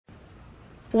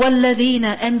وَالَّذِينَ,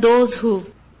 and those who,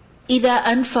 إِذَا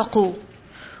أَنفَقُوا,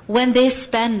 when they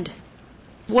spend.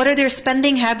 What are their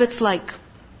spending habits like?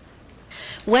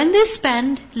 When they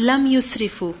spend, لَمْ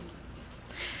يُسْرِفُوا,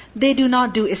 they do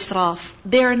not do israf.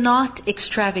 They are not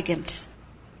extravagant.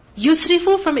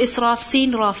 Yusrifu from israf,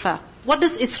 sin rafa. What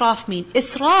does israf mean?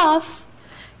 Israf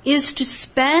is to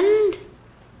spend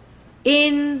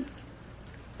in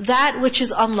that which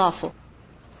is unlawful.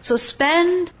 So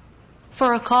spend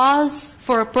for a cause,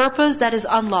 for a purpose that is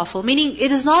unlawful. Meaning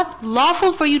it is not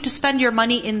lawful for you to spend your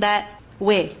money in that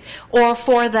way, or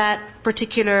for that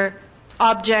particular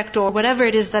object, or whatever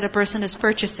it is that a person is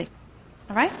purchasing.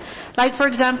 Alright? Like for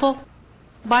example,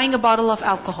 buying a bottle of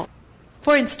alcohol.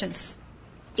 For instance,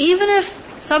 even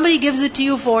if somebody gives it to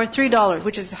you for $3,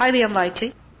 which is highly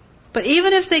unlikely, but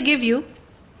even if they give you,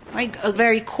 right, a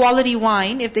very quality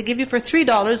wine, if they give you for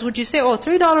 $3, would you say, oh,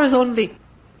 $3 only?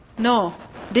 No.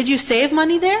 Did you save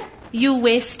money there? You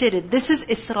wasted it. This is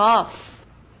israf.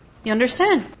 You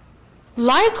understand?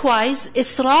 Likewise,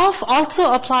 israf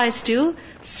also applies to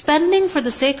spending for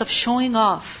the sake of showing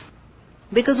off.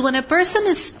 Because when a person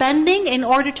is spending in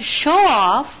order to show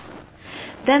off,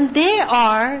 then they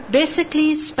are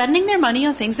basically spending their money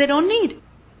on things they don't need.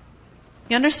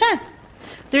 You understand?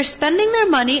 They're spending their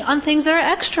money on things that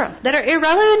are extra, that are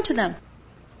irrelevant to them.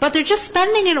 But they're just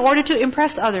spending in order to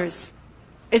impress others.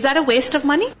 Is that a waste of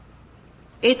money?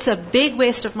 It's a big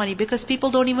waste of money because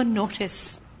people don't even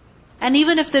notice. And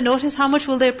even if they notice, how much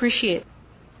will they appreciate?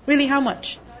 Really, how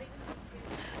much?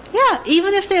 Yeah,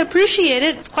 even if they appreciate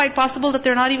it, it's quite possible that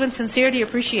they're not even sincerely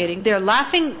appreciating. They're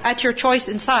laughing at your choice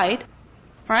inside,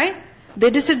 right? They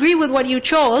disagree with what you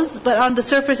chose, but on the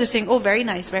surface they're saying, oh, very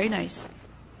nice, very nice.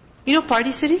 You know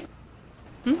Party City?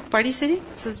 Party City?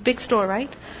 It's a big store,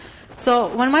 right? So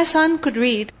when my son could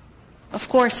read, of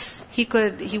course, he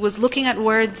was looking at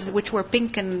words which were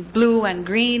pink and blue and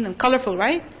green and colorful,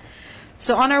 right?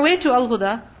 So on our way to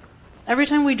Al-Huda, every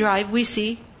time we drive, we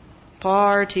see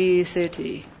Party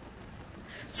City.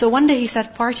 So one day he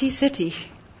said, Party City.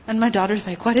 And my daughter's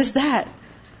like, what is that?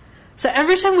 So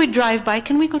every time we drive by,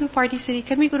 can we go to Party City?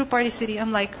 Can we go to Party City?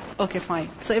 I'm like, okay, fine.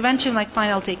 So eventually I'm like, fine,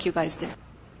 I'll take you guys there.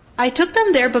 I took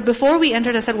them there, but before we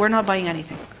entered, I said, we're not buying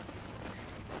anything.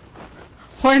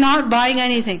 We're not buying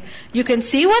anything. You can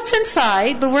see what's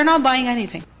inside, but we're not buying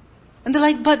anything. And they're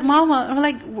like, but mama, I'm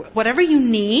like, whatever you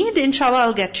need, inshallah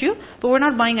I'll get you, but we're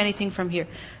not buying anything from here.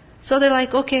 So they're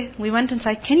like, okay, we went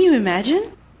inside. Can you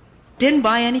imagine? Didn't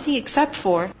buy anything except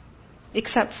for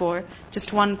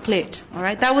just one plate.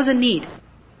 Alright? That was a need.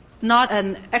 Not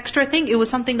an extra thing, it was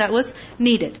something that was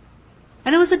needed.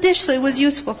 And it was a dish, so it was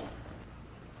useful.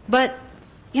 But,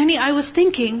 I was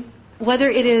thinking, whether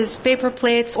it is paper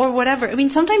plates or whatever,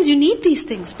 sometimes you need these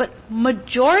things, but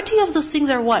majority of those things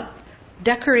are what?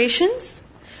 Decorations,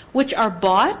 which are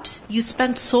bought, you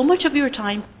spend so much of your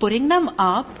time putting them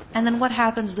up, and then what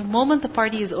happens the moment the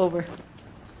party is over?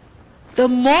 The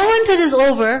moment it is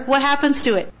over, what happens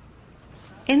to it?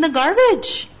 In the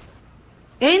garbage.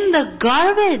 In the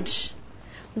garbage.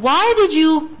 Why did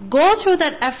you go through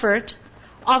that effort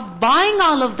of buying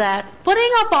all of that, putting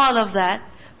up all of that?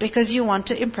 Because you want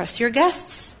to impress your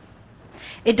guests.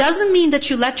 It doesn't mean that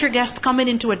you let your guests come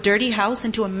into a dirty house,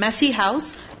 into a messy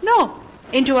house. No.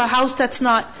 Into a house that's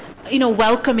not,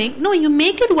 welcoming. No, you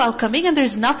make it welcoming, and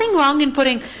there's nothing wrong in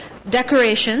putting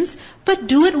decorations, but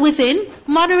do it within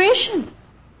moderation.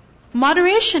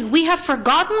 Moderation. We have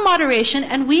forgotten moderation,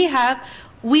 and we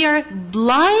are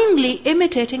blindly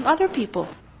imitating other people.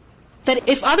 That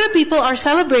if other people are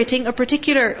celebrating a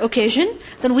particular occasion,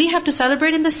 then we have to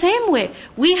celebrate in the same way.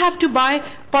 We have to buy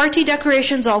party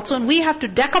decorations also, and we have to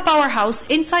deck up our house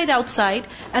inside, outside,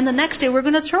 and the next day we're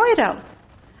going to throw it out.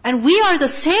 And we are the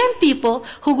same people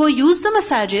who go use the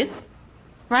masajid,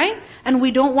 right? And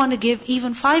we don't want to give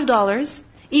even $5,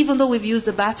 even though we've used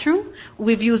the bathroom,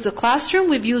 we've used the classroom,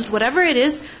 we've used whatever it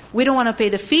is. We don't want to pay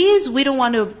the fees, we don't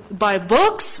want to buy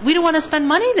books, we don't want to spend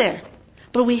money there.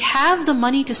 But we have the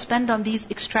money to spend on these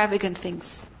extravagant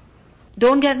things.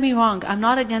 Don't get me wrong, I'm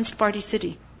not against Party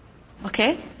City.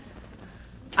 Okay?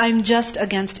 I'm just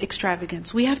against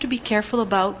extravagance. We have to be careful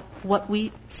about what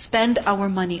we spend our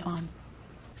money on.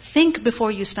 Think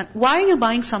before you spend. Why are you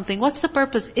buying something? What's the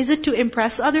purpose? Is it to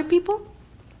impress other people?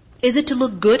 Is it to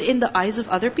look good in the eyes of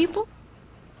other people?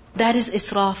 That is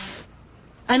israf.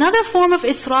 Another form of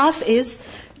israf is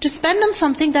to spend on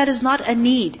something that is not a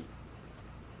need.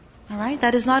 Alright?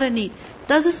 That is not a need.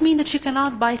 Does this mean that you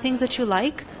cannot buy things that you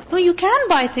like? No, you can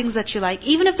buy things that you like,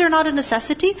 even if they're not a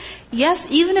necessity. Yes,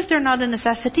 even if they're not a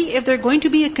necessity, if they're going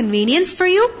to be a convenience for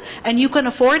you, and you can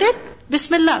afford it,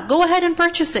 Bismillah, go ahead and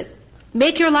purchase it.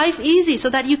 Make your life easy so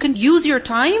that you can use your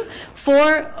time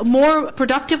for more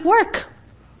productive work.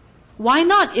 Why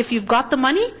not? If you've got the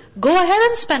money, go ahead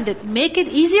and spend it. Make it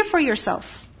easier for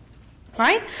yourself.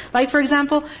 Right? Like for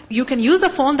example, you can use a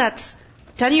phone that's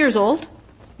 10 years old.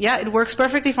 Yeah, it works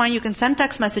perfectly fine. You can send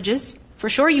text messages. For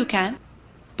sure you can.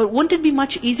 But wouldn't it be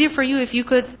much easier for you if you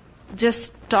could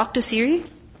just talk to Siri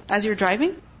as you're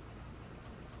driving?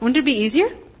 Wouldn't it be easier?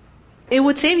 It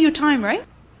would save you time, right?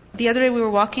 The other day we were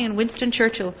walking in Winston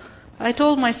Churchill. I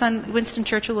told my son Winston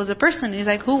Churchill was a person. He's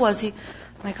like, who was he?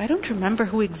 I'm like, I don't remember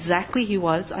who exactly he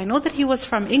was. I know that he was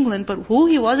from England, but who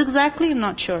he was exactly, I'm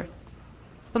not sure.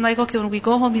 I'm like, okay, when we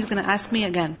go home, he's going to ask me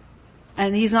again.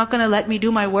 And he's not going to let me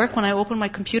do my work when I open my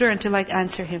computer until I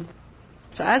answer him.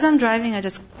 So as I'm driving, I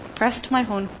just pressed my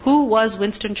phone, who was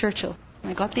Winston Churchill?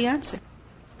 And I got the answer.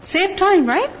 Save time,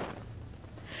 right?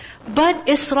 But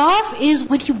israf is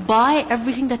when you buy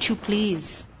everything that you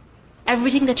please.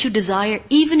 Everything that you desire,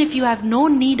 even if you have no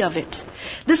need of it.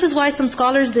 This is why some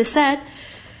scholars, they said,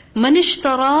 Man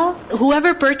ishtara,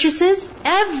 whoever purchases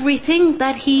everything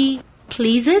that he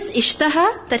pleases,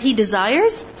 ishtaha, that he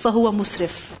desires, fahuwa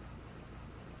musrif.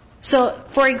 So,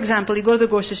 for example, you go to the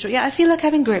grocery store. Yeah, I feel like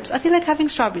having grapes. I feel like having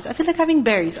strawberries. I feel like having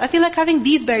berries. I feel like having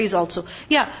these berries also.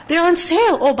 Yeah, they're on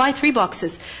sale. Oh, buy 3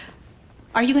 boxes.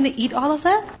 Are you going to eat all of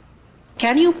that?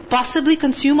 Can you possibly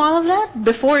consume all of that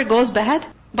before it goes bad,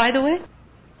 by the way?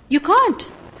 You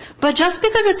can't. But just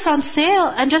because it's on sale,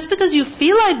 and just because you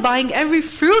feel like buying every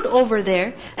fruit over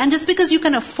there, and just because you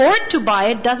can afford to buy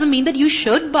it, doesn't mean that you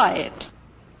should buy it.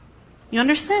 You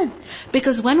understand?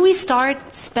 Because when we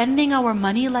start spending our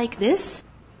money like this,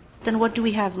 then what do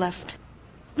we have left?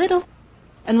 Little.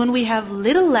 And when we have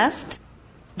little left,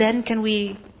 then can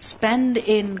we spend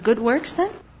in good works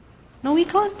then? No, we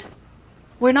can't.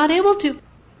 We're not able to.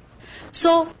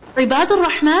 So, Ibadur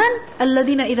Rahman,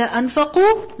 الَّذِينَ إِذَا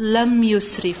أَنفَقُوا لَمْ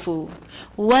يُسْرِفُوا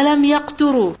وَلَمْ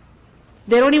يَقْتُرُوا.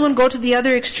 They don't even go to the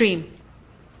other extreme.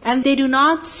 And they do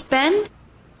not spend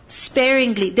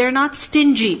sparingly. They're not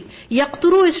stingy.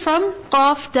 Yaqturu is from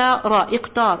qaf da ra,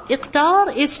 iqtar.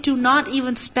 Iqtar is to not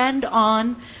even spend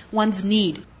on one's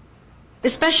need.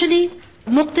 Especially,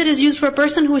 muqtir is used for a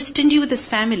person who is stingy with his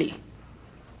family.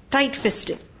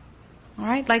 Tight-fisted.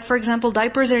 Alright? Like for example,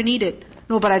 diapers are needed.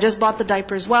 No, but I just bought the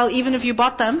diapers. Well, even if you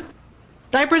bought them,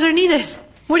 diapers are needed.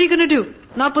 What are you going to do?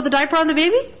 Not put the diaper on the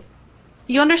baby?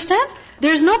 You understand?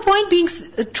 There's no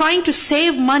point trying to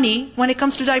save money when it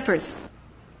comes to diapers.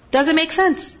 Does it make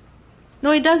sense?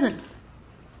 No, it doesn't.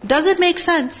 Does it make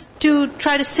sense to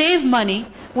try to save money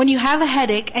when you have a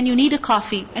headache and you need a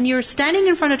coffee and you're standing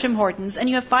in front of Tim Hortons and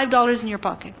you have $5 in your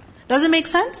pocket? Does it make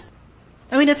sense?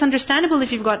 I mean, it's understandable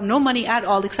if you've got no money at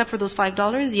all except for those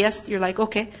 $5. Yes, you're like,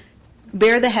 okay,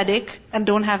 bear the headache and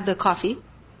don't have the coffee.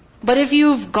 But if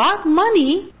you've got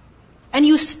money and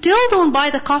you still don't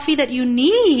buy the coffee that you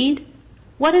need,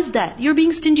 what is that? You're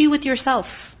being stingy with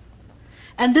yourself.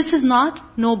 And this is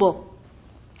not noble.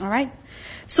 Alright?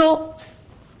 So,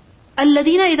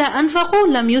 الَّذِينَ إِذَا أَنفَقُوا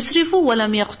لَمْ يُسْرِفُوا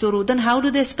وَلَمْ يَقْتُرُوا. Then how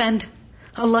do they spend?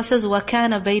 Allah says,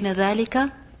 وَكَانَ بَيْنَ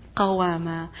ذَلِكَ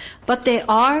قَوَامًا. But they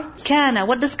are kana.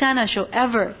 What does kana show?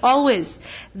 Ever, always.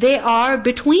 They are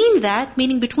between that,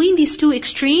 meaning between these two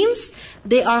extremes,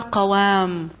 they are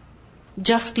qawam,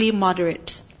 justly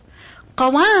moderate.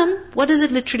 Qawam, what does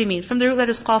it literally mean? From the root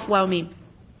letters qaf, waw, mim.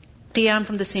 Qiyam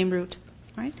from the same root.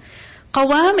 Right?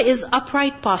 Qawam is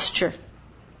upright posture.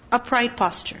 Upright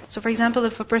posture. So for example,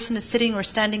 if a person is sitting or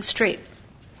standing straight,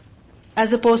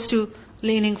 as opposed to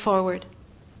leaning forward,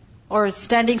 or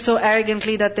standing so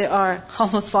arrogantly that they are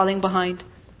almost falling behind.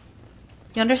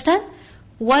 You understand?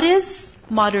 What is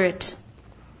moderate?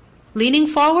 Leaning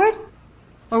forward,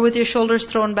 or with your shoulders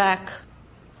thrown back?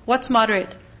 What's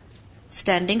moderate?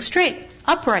 Standing straight,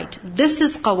 upright. This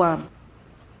is qawam.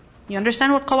 You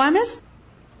understand what qawam is?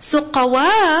 So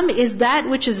qawam is that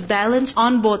which is balanced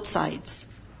on both sides.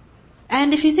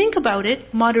 And if you think about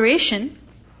it, moderation,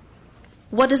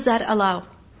 what does that allow?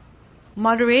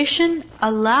 Moderation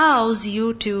allows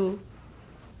you to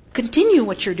continue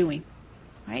what you're doing.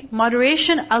 Right?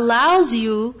 Moderation allows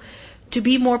you to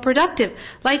be more productive.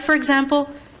 Like for example,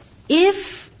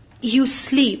 if you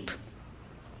sleep,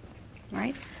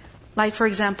 right? Like for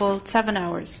example, 7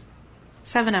 hours.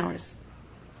 7 hours.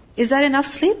 Is that enough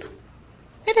sleep?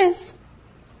 It is.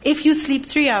 If you sleep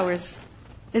 3 hours,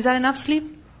 is that enough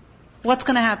sleep? What's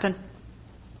going to happen?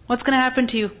 What's going to happen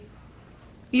to you?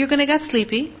 You're going to get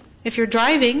sleepy. If you're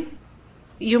driving,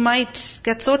 you might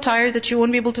get so tired that you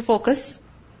won't be able to focus.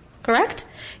 Correct?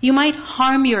 You might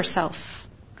harm yourself.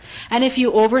 And if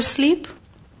you oversleep,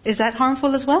 is that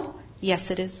harmful as well?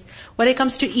 Yes, it is. When it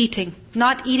comes to eating,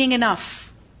 not eating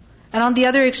enough. And on the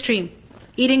other extreme,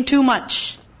 eating too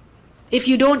much. If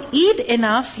you don't eat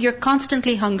enough, you're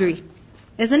constantly hungry.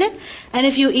 Isn't it? And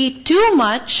if you eat too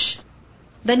much,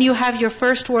 then you have your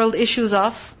first world issues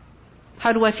of,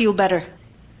 how do I feel better?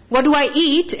 What do I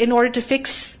eat in order to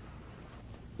fix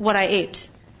what I ate?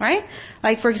 Right?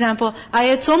 Like for example, I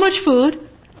ate so much food,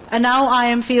 and now I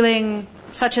am feeling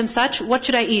such and such. What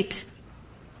should I eat?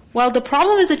 Well, the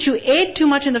problem is that you ate too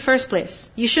much in the first place.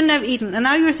 You shouldn't have eaten. And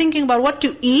now you're thinking about what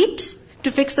to eat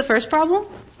to fix the first problem?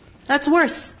 That's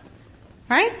worse.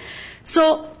 Right?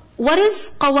 So, what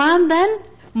is qawam then?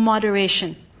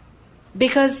 Moderation.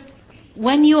 Because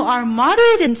when you are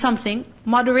moderate in something,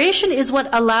 moderation is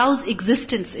what allows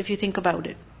existence, if you think about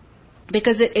it.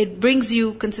 Because it brings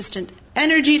you consistent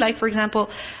energy, like for example,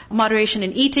 moderation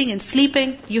in eating and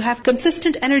sleeping. You have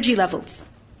consistent energy levels.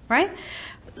 Right?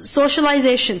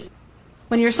 Socialization.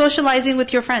 When you're socializing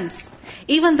with your friends.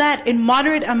 Even that in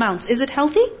moderate amounts. Is it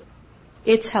healthy?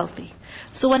 It's healthy.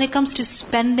 So when it comes to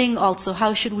spending also,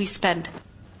 how should we spend?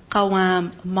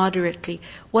 Qawam, moderately.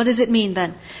 What does it mean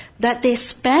then? That they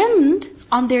spend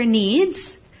on their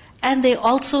needs and they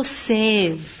also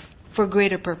save for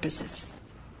greater purposes.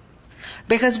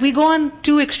 Because we go on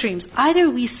two extremes. Either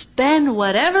we spend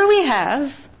whatever we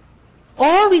have,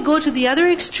 or we go to the other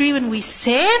extreme and we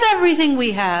save everything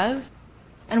we have,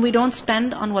 and we don't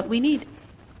spend on what we need.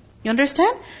 You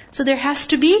understand? So there has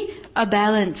to be a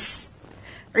balance.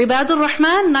 Ibadur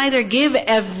Rahman neither give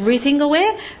everything away,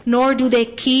 nor do they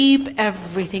keep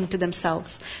everything to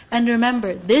themselves. And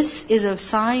remember, this is a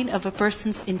sign of a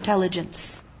person's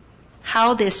intelligence.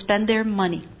 How they spend their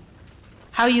money.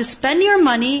 How you spend your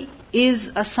money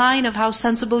is a sign of how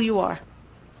sensible you are.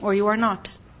 Or you are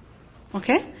not.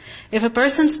 Okay? If a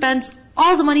person spends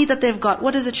all the money that they've got,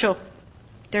 what does it show?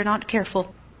 They're not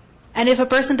careful. And if a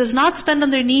person does not spend on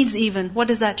their needs even, what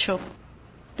does that show?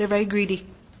 They're very greedy.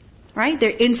 Right? They're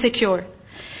insecure.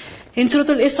 In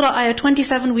Surah Al-Isra, ayah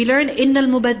 27, we learn, إِنَّ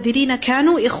الْمُبَذِّرِينَ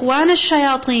كَانُوا إِخْوَانَ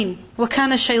الشَّيَاطِينَ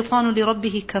وَكَانَ الشَّيْطَانُ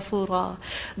لِرَبِّهِ كَفُورًا.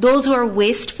 Those who are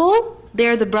wasteful, they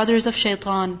are the brothers of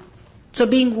shaitan. So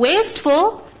being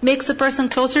wasteful makes a person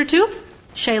closer to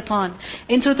shaitan.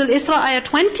 In Surah Al-Isra, ayah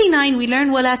 29, we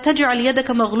learn, وَلَا تَجْعَلْ يَدَكَ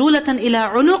مَغْلُولَةً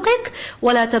إِلَىٰ عُنُقِكَ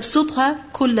وَلَا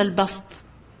تَبْسُطْهَا كُلَّ الْبَسْطِ.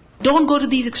 Don't go to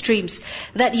these extremes.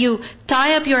 That you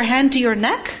tie up your hand to your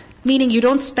neck, meaning you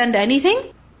don't spend anything,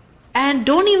 and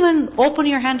don't even open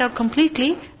your hand out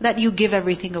completely, that you give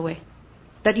everything away.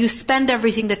 That you spend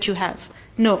everything that you have.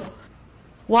 No.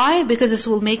 Why? Because this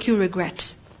will make you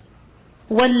regret.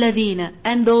 وَالَّذِينَ,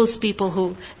 and those people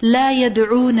who لَا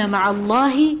يَدْعُونَ مَعَ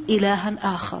اللَّهِ إِلَهًا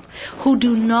آخَرٍ, who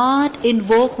do not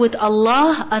invoke with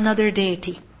Allah another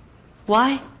deity.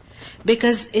 Why?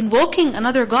 Because invoking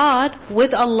another God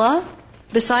with Allah,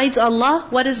 besides Allah,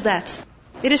 what is that?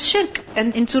 It is shirk.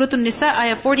 And in Surah An-Nisa,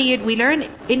 ayah 48, we learn,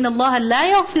 إِنَّ اللَّهَ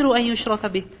لَا يَغْفِرُ أَن يُشْرَكَ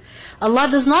بِهِ.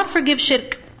 Allah does not forgive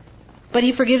shirk, but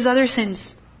He forgives other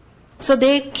sins. So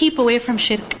they keep away from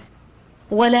shirk.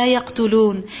 وَلَا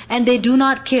يَقْتُلُونَ, and they do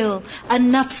not kill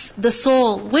النَّفْس, the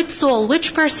soul. Which soul?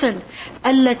 Which person?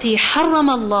 الَّتِي حَرَّمَ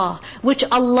اللَّهِ, which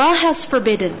Allah has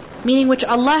forbidden, meaning which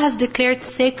Allah has declared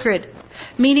sacred.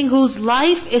 Meaning whose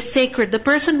life is sacred. The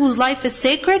person whose life is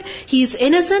sacred, he is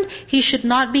innocent, he should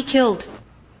not be killed.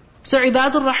 So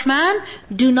Ibadur Rahman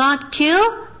do not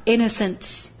kill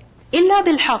innocents. إِلَّا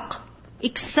بِالْحَقِّ,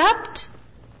 except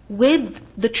with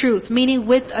the truth, meaning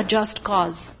with a just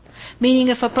cause. Meaning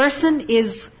if a person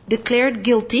is declared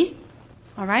guilty,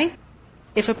 alright?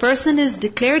 If a person is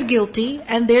declared guilty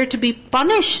and they're to be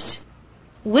punished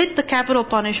with the capital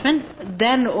punishment,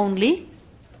 then only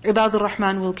Ibadur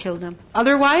Rahman will kill them.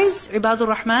 Otherwise, Ibadur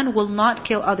Rahman will not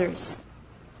kill others.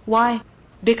 Why?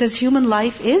 Because human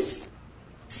life is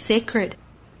sacred.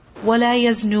 وَلَا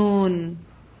يَزْنُونَ,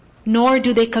 nor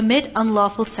do they commit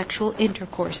unlawful sexual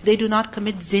intercourse. They do not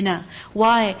commit zina.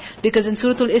 Why? Because in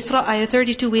Surah Al-Isra, ayah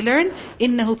 32, we learn,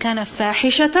 إِنَّهُ كَانَ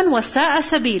فَاحِشَةً وَسَاءَ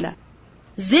سَبِيلًا.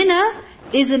 Zina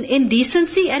is an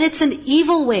indecency and it's an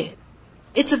evil way.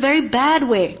 It's a very bad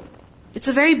way. It's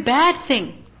a very bad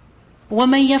thing.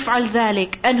 وَمَن يَفْعَلْ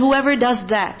ذَلِكَ, and whoever does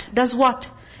that, does what?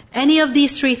 Any of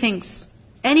these three things.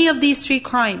 Any of these three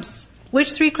crimes.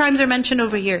 Which three crimes are mentioned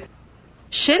over here?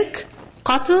 Shirk,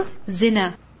 qatl,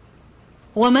 zina.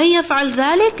 وَمَن يَفْعَلْ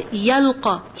ذَلِكَ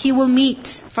يَلْقَى, he will meet.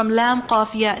 From lam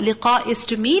qaf ya, liqa is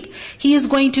to meet. He is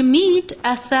going to meet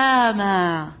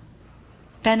athama,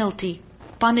 penalty,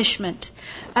 punishment.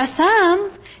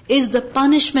 Atham is the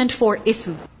punishment for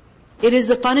ithm. It is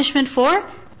the punishment for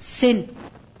sin.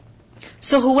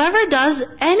 So whoever does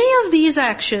any of these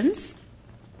actions,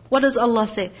 what does Allah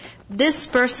say? This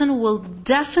person will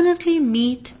definitely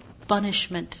meet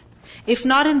punishment. If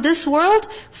not in this world,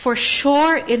 for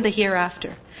sure in the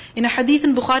hereafter. In a hadith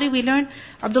in Bukhari, we learn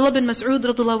Abdullah bin Mas'ud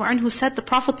radhiyallahu anhu said the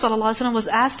Prophet ﷺ was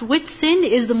asked, which sin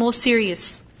is the most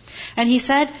serious? And he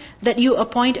said that you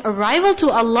appoint a rival to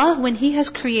Allah when He has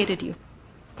created you.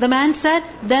 The man said,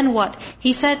 then what?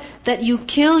 He said that you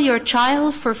kill your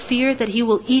child for fear that he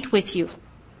will eat with you.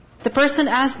 The person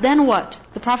asked, then what?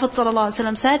 The Prophet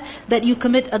ﷺ said that you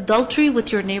commit adultery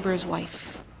with your neighbor's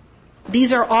wife.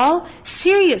 These are all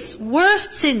serious,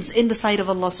 worst sins in the sight of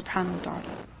Allah subhanahu wa ta'ala.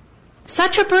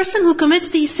 Such a person who commits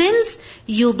these sins,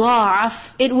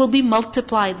 يُضَاعَف, it will be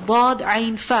multiplied. ضاد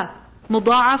عين فا,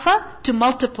 مضاعفة, to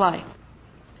multiply.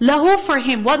 له, for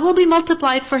him. What will be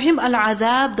multiplied for him?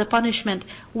 Al-adhab, the punishment.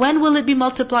 When will it be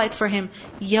multiplied for him?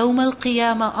 يَوْمَ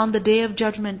الْقِيَامَةِ, on the day of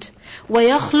judgment.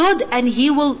 وَيَخْلُدْ, and he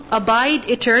will abide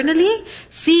eternally.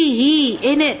 فِيهِ,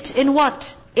 in it. In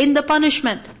what? In the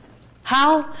punishment.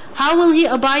 How? How will he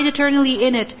abide eternally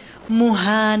in it?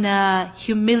 Muhana,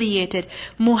 humiliated.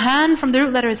 Muhan from the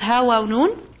root letters ha, waw,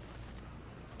 noon.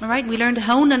 Alright, we learned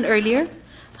haunan earlier.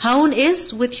 Haun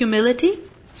is with humility,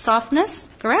 softness,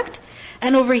 correct?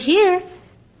 And over here,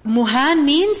 muhan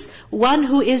means one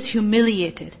who is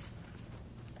humiliated.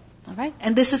 Alright,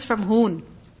 and this is from hoon.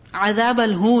 Adhab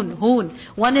al-hoon, hoon.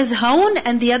 One is haun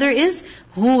and the other is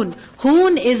hoon.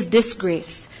 Hoon is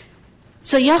disgrace.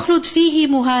 So yakhlud fihi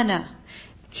muhana.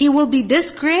 He will be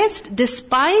disgraced,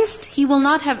 despised. He will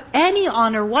not have any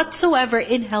honor whatsoever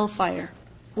in hellfire.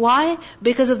 Why?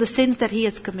 Because of the sins that he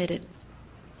has committed.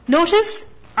 Notice,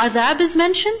 adhab is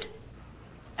mentioned,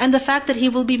 and the fact that he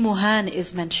will be muhan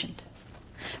is mentioned.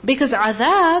 Because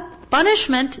adhab,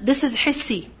 punishment, this is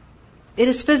hissi. It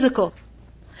is physical.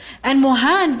 And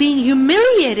muhan, being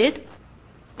humiliated,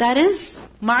 that is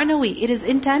ma'nawi. It is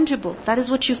intangible. That is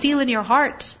what you feel in your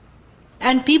heart.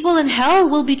 And people in hell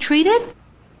will be treated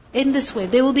in this way.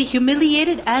 They will be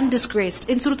humiliated and disgraced.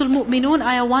 In Surah Al-Mu'minun,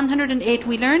 ayah 108,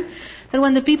 we learn that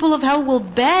when the people of hell will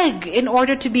beg in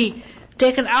order to be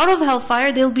taken out of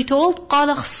hellfire, they'll be told,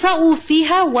 قَالَ اخْسَأُوا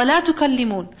فِيهَا وَلَا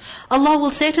تُكَلِّمُونَ. Allah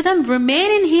will say to them,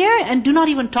 remain in here and do not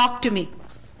even talk to me.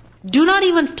 Do not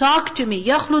even talk to me.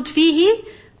 يَخْلُدْ فِيهِ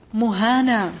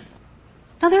مُهَانًا.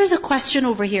 Now there is a question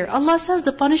over here. Allah says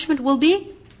the punishment will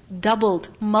be doubled,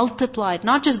 multiplied.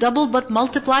 Not just doubled, but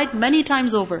multiplied many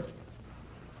times over.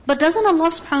 But doesn't Allah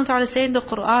subhanahu wa ta'ala say in the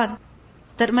Qur'an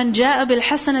that مَنْ جَاءَ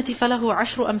بِالْحَسَنَةِ فَلَهُ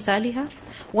عَشْرُ أَمْثَالِهَا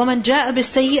وَمَنْ جَاءَ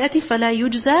بِالسَّيِّئَةِ فَلَا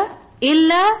يُجْزَى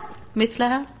إِلَّا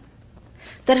مِثْلَهَا?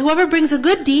 That whoever brings a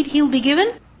good deed, he'll be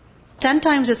given 10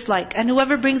 times its like. And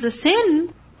whoever brings a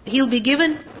sin, he'll be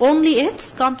given only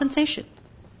its compensation.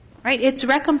 Right? Its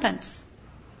recompense.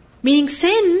 Meaning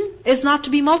sin is not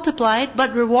to be multiplied,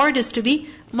 but reward is to be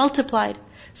multiplied.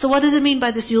 So what does it mean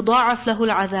by this يُضَاعَفْ لَهُ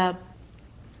الْعَذَابِ?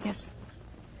 Yes.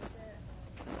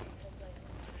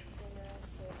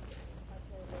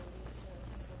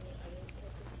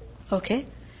 Okay,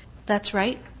 that's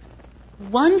right.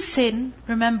 One sin,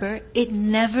 remember, it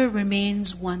never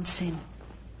remains one sin.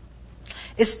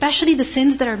 Especially the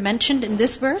sins that are mentioned in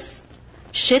this verse,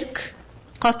 shirk,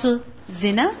 qatl,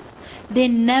 zina, they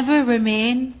never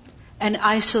remain an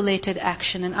isolated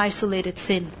action, an isolated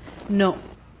sin. No.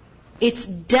 It's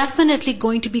definitely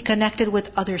going to be connected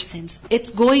with other sins.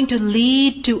 It's going to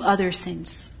lead to other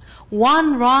sins.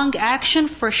 One wrong action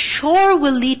for sure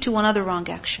will lead to another wrong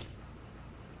action.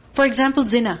 For example,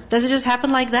 zina. Does it just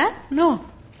happen like that? No.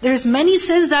 There's many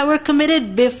sins that were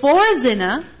committed before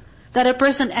zina that a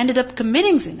person ended up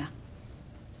committing zina.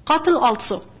 Qatl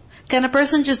also. Can a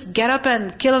person just get up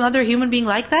and kill another human being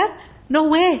like that? No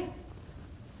way.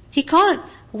 He can't.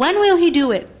 When will he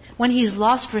do it? When he's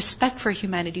lost respect for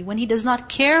humanity. When he does not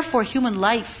care for human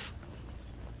life.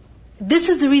 This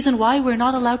is the reason why we're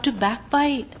not allowed to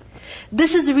backbite.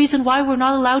 This is the reason why we're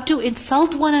not allowed to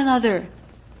insult one another.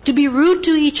 To be rude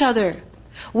to each other.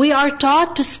 We are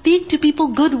taught to speak to people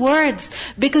good words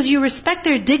because you respect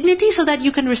their dignity so that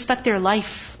you can respect their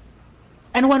life.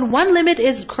 And when one limit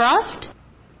is crossed,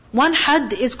 one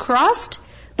had is crossed,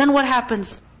 then what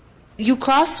happens? You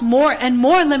cross more and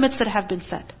more limits that have been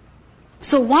set.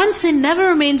 So one sin never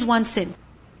remains one sin.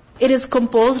 It is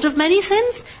composed of many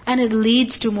sins and it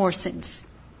leads to more sins.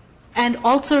 And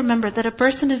also remember that a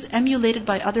person is emulated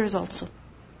by others also.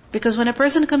 Because when a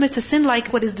person commits a sin like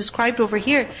what is described over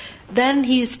here, then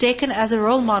he is taken as a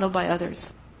role model by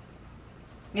others.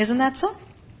 Isn't that so?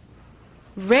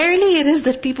 Rarely it is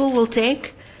that people will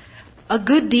take a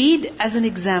good deed as an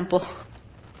example.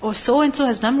 Oh, so-and-so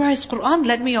has memorized Qur'an,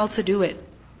 let me also do it.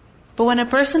 But when a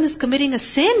person is committing a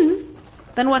sin,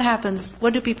 then what happens?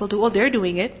 What do people do? Oh, they're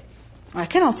doing it. I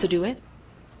can also do it.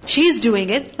 She's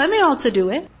doing it. Let me also do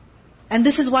it. And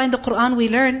this is why in the Quran we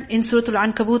learn in Surah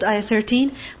Al-Ankabut ayah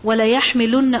 13,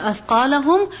 وَلَيَحْمِلُنَّ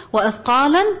أَثْقَالَهُمْ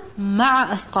وَأَثْقَالًا مَعَ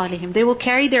أَثْقَالِهِمْ. They will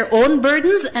carry their own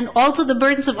burdens and also the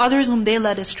burdens of others whom they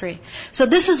led astray. So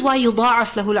this is why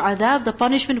يُضَاعَفْ لَهُ الْعَذَابِ. The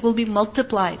punishment will be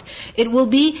multiplied. It will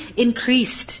be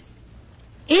increased.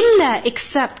 إِلَّا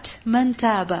except مَنْ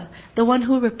تَابَ, the one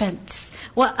who repents,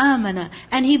 وَآمَنَ,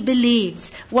 and he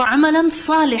believes, وَعَمَلًا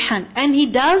صَالِحًا, and he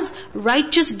does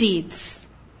righteous deeds.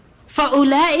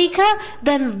 فَأُولَٰئِكَ,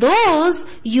 then those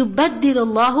يُبَدِّلُ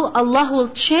اللَّهُ, Allah will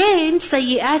change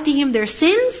سَيِّئَاتِهِمْ, their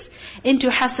sins, into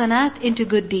hasanat, into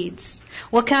good deeds.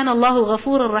 وَكَانَ اللَّهُ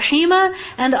غَفُورًا رَحِيمًا,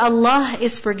 and Allah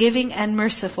is forgiving and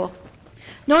merciful.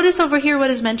 Notice over here what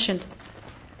is mentioned.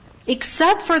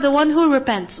 Except for the one who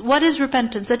repents. What is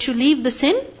repentance? That you leave the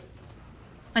sin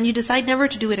and you decide never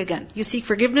to do it again. You seek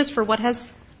forgiveness for what has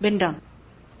been done.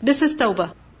 This is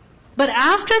tawbah. But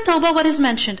after tawbah, what is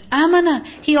mentioned? Amana.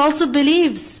 He also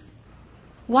believes.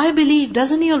 Why believe?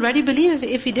 Doesn't he already believe?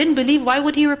 If he didn't believe, why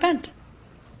would he repent?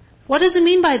 What does it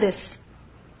mean by this?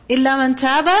 Illa man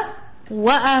taba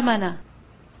wa amana.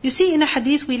 You see, in a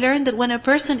hadith we learn that when a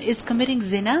person is committing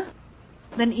zina,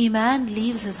 then iman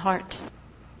leaves his heart.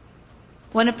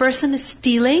 When a person is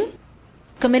stealing,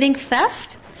 committing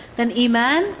theft, then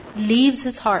iman leaves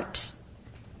his heart.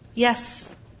 Yes.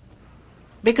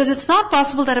 Because it's not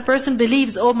possible that a person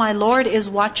believes, oh, my Lord is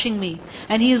watching me,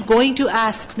 and He is going to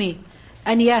ask me,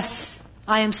 and yes,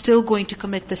 I am still going to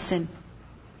commit this sin.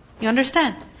 You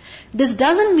understand? This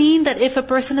doesn't mean that if a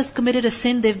person has committed a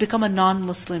sin, they've become a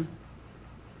non-Muslim.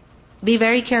 Be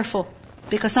very careful.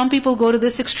 Because some people go to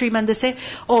this extreme and they say,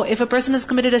 oh, if a person has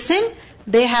committed a sin,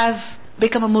 they have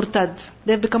become a murtad.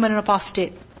 They've become an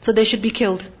apostate. So they should be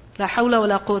killed. La hawla wa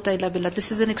la quwwata illa billah.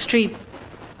 This is an extreme.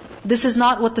 This is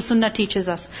not what the sunnah teaches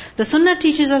us. The sunnah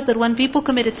teaches us that when people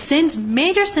committed sins,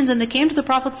 major sins, and they came to the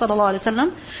Prophet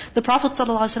ﷺ, the Prophet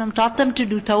ﷺ taught them to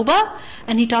do tawbah,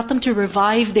 and he taught them to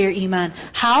revive their iman.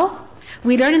 How?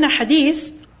 We learn in a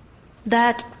hadith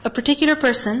that a particular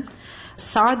person,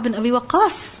 Sa'ad bin Abi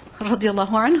Waqqas, radiyallahu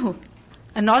anhu,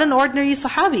 and not an ordinary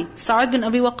sahabi, Sa'ad bin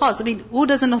Abi Waqqas. I mean, who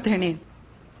doesn't know their name?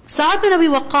 Sa'ad bin Abi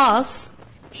Waqqas,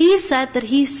 he said that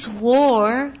he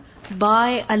swore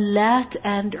by Lat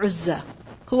and Uzza.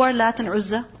 Who are Lat and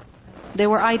Uzza? They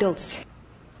were idols.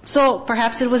 So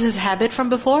perhaps it was his habit from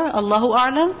before, Allahu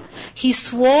A'lam. He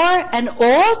swore an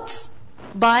oath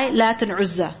by Lat and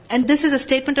Uzza. And this is a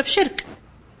statement of shirk.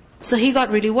 So he got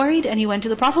really worried and he went to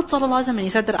the Prophet ﷺ and he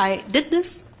said that I did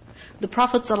this. The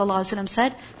Prophet ﷺ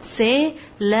said, say,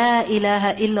 La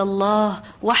ilaha illallah,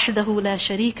 wahdahu la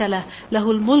sharika lah,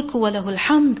 lahul mulku wa lahul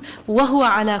hamd, wa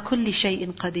huwa ala kulli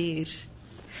shay'in qadir.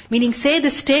 Meaning say the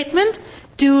statement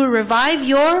to revive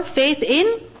your faith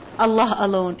in Allah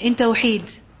alone, in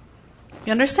Tawheed.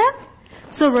 You understand?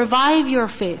 So revive your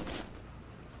faith.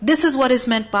 This is what is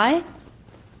meant by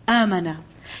amana.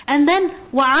 And then,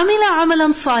 وَعَمِلَ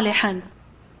عَمَلًا صَالِحًا.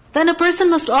 Then a person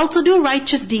must also do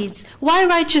righteous deeds. Why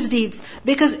righteous deeds?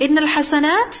 Because إِنَّ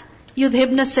الْحَسَنَاتِ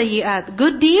يُذْهِبْنَ السَّيِّئَاتِ.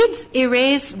 Good deeds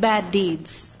erase bad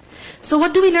deeds. So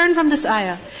what do we learn from this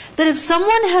ayah? That if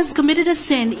someone has committed a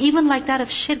sin, even like that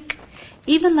of shirk,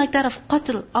 even like that of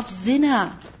qatl, of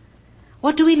zina,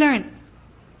 what do we learn?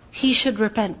 He should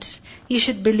repent. He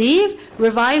should believe,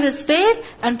 revive his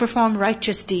faith, and perform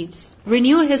righteous deeds.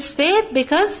 Renew his faith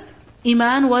because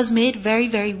iman was made very,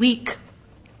 very weak.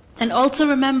 And also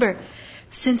remember,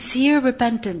 sincere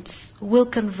repentance will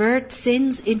convert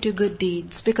sins into good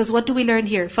deeds. Because what do we learn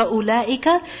here?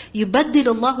 فَأُولَٰئِكَ يُبَدِّلُ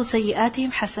اللَّهُ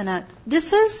سَيِّئَاتِهِمْ حَسَنَاتٍ.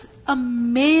 This is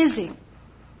amazing.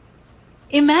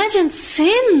 Imagine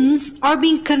sins are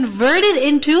being converted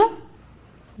into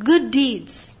good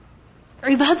deeds.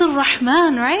 Ibadur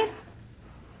Rahman, right?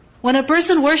 When a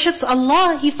person worships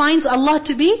Allah, he finds Allah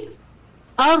to be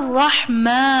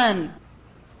Ar-Rahman.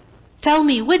 Tell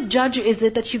me, which judge is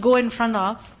it that you go in front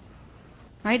of,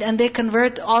 right? And they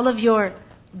convert all of your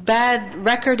bad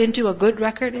record into a good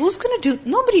record? Who's going to do?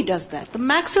 Nobody does that. The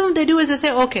maximum they do is they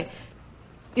say, okay,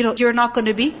 you're not going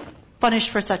to be punished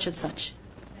for such and such.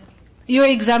 You're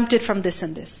exempted from this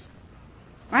and this.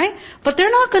 Right? But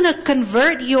they're not going to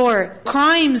convert your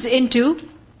crimes into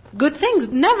good things.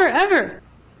 Never, ever.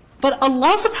 But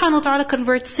Allah subhanahu wa ta'ala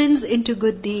converts sins into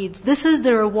good deeds. This is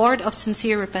the reward of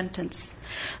sincere repentance.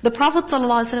 The Prophet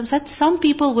ﷺ said, some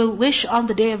people will wish on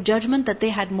the Day of Judgment that they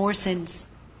had more sins.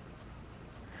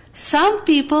 Some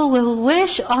people will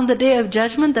wish on the Day of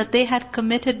Judgment that they had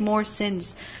committed more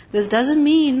sins. This doesn't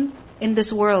mean in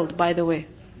this world, by the way.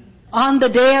 On the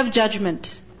Day of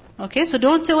Judgment. Okay, so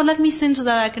don't say, let me sin so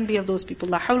that I can be of those people.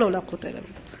 La hawla wa la quwwata illa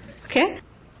billah. Okay?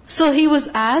 So he was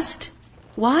asked,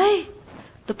 why?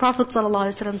 The Prophet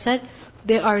ﷺ said,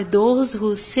 They are those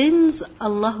whose sins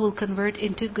Allah will convert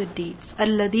into good deeds.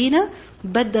 الَّذِينَ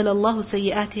بَدَّلَ اللَّهُ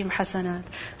سَيِّئَاتِهِمْ حَسَنَاتٍ.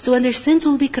 So when their sins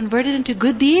will be converted into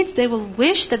good deeds, they will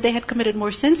wish that they had committed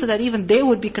more sins so that even they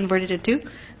would be converted into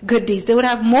good deeds. They would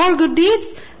have more good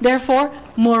deeds, therefore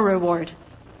more reward.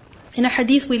 In a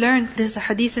hadith we learned, this is a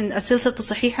hadith in As-Silsilatul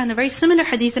Sahihah, and a very similar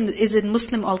hadith is in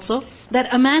Muslim also,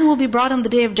 that a man will be brought on the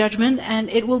Day of Judgment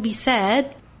and it will be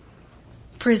said,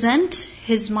 present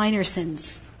his minor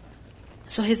sins.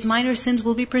 So his minor sins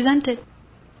will be presented.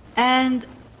 And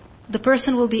the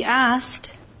person will be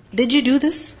asked, did you do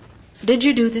this? Did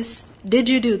you do this? Did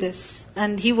you do this?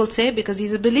 And he will say, because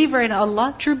he's a believer in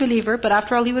Allah, true believer, but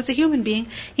after all he was a human being,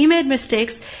 he made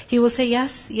mistakes. He will say,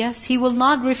 yes, yes. He will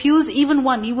not refuse even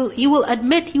one. He will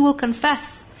admit, he will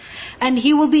confess. And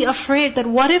he will be afraid that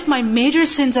what if my major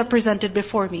sins are presented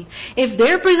before me? If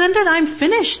they're presented, I'm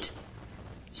finished.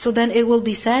 So then it will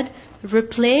be said,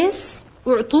 replace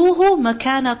أُعْطُوهُ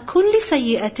مَكَانَ كُلِّ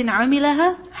سَيِّئَةٍ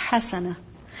عَمِلَهَا حَسَنَةٍ.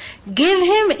 Give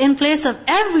him in place of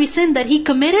every sin that he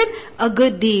committed, a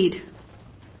good deed.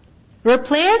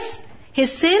 Replace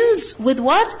his sins with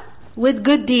what? With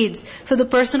good deeds. So the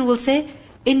person will say,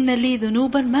 إِنَّ لِي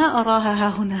ذُنُوبًا مَا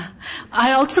أَرَاهَا هَاهُنَا.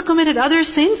 I also committed other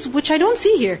sins which I don't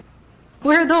see here.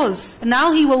 Where are those?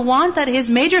 Now he will want that his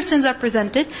major sins are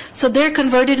presented, so they're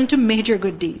converted into major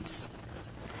good deeds.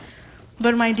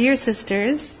 But my dear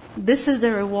sisters, this is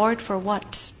the reward for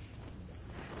what?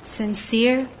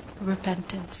 Sincere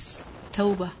repentance.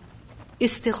 Tawbah.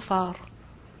 Istighfar.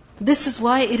 This is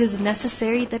why it is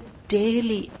necessary that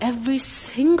daily, every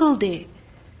single day,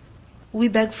 we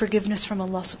beg forgiveness from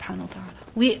Allah subhanahu wa ta'ala.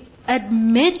 We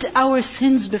admit our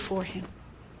sins before Him.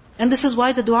 And this is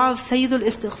why the dua of Sayyidul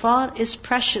Istighfar is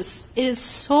precious. It is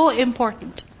so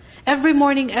important. Every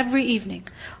morning, every evening.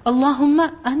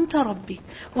 Allahumma anta rabbi.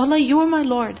 Wallah, you are my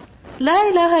Lord. La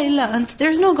ilaha illa ant.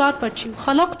 There's no God but you.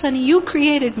 Khalaqtani, you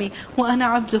created me. Wa ana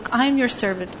abduk, I am your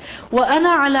servant. Wa ana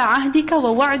ala ahdika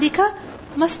wa wa'dika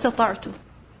mastata'tu.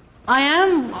 I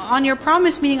am on your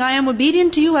promise, meaning I am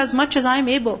obedient to you as much as I am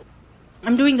able.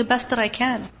 I'm doing the best that I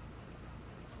can.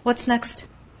 What's next?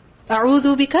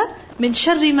 A'udhu bika min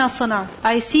sharri ma sana'at.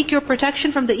 I seek your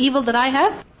protection from the evil that I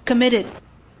have committed.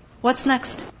 What's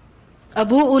next?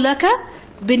 Abu'u laka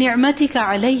bini'matika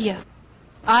alayya.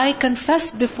 I confess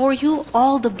before you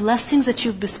all the blessings that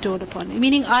you've bestowed upon me.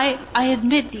 Meaning I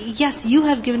admit, yes, you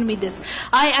have given me this.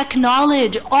 I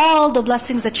acknowledge all the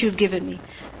blessings that you've given me.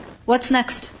 What's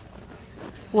next?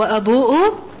 Wa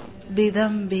abu'u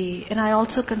bidhambi. And I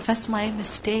also confess my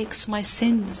mistakes, my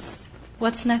sins.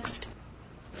 What's next?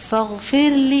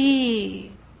 فَاغْفِرْ لِي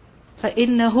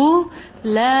فَإِنَّهُ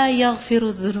لَا يَغْفِرُ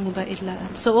الذُّنُوبَ إِلَّا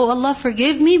أَنْتَ. So, oh Allah,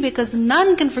 forgive me because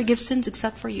none can forgive sins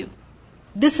except for you.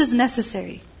 This is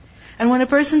necessary. And when a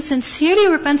person sincerely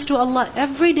repents to Allah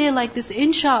every day like this,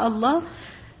 insha'Allah,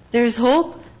 there is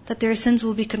hope that their sins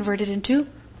will be converted into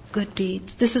good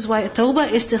deeds. This is why tawbah,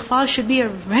 istighfar should be a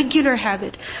regular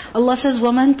habit. Allah says,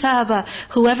 وَمَنْ تَابَ.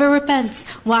 Whoever repents,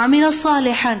 وَعَمِلَ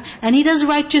صَالِحًا, and he does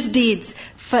righteous deeds,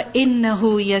 فَإِنَّهُ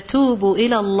يَتُوبُ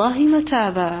إِلَى اللَّهِ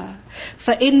مَتَابًا.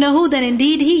 فَإِنَّهُ, then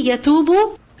indeed he,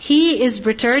 يَتُوبُ, he is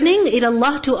returning, إِلَى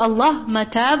اللَّهِ, to Allah,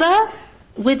 مَتَابًا,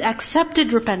 with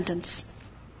accepted repentance.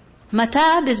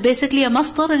 Matab is basically a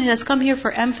masdar, and it has come here for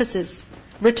emphasis.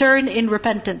 Return in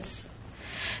repentance.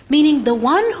 Meaning the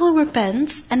one who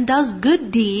repents and does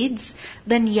good deeds,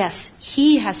 then yes,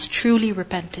 he has truly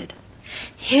repented.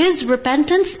 His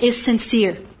repentance is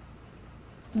sincere.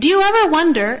 Do you ever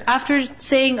wonder, after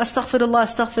saying astaghfirullah,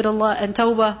 astaghfirullah and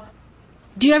tawbah,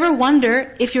 do you ever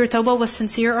wonder if your tawbah was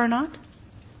sincere or not?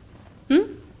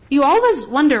 You always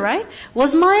wonder, right?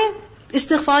 Was my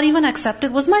istighfar even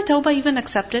accepted? Was my tawbah even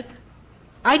accepted?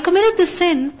 I committed this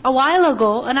sin a while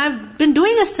ago and I've been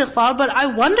doing istighfar, but I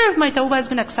wonder if my tawbah has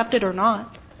been accepted or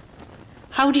not.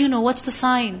 How do you know? What's the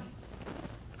sign?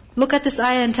 Look at this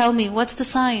ayah and tell me, what's the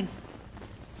sign?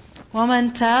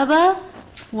 وَمَنْ تَابَ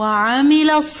وَعَمِلَ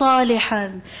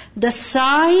صَالِحًا. The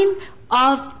sign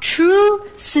of true,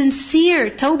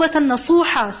 sincere, tawbatan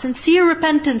nasuha, sincere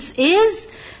repentance is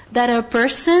that a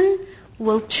person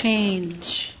will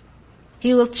change.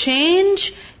 He will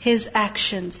change his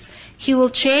actions. He will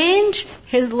change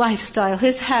his lifestyle,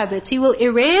 his habits. He will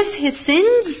erase his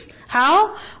sins.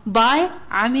 How? By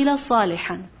amila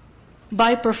salihan.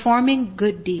 By performing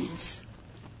good deeds.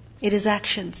 It is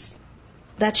actions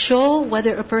that show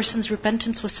whether a person's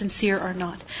repentance was sincere or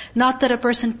not. Not that a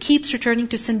person keeps returning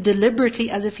to sin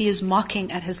deliberately as if he is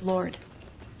mocking at his Lord.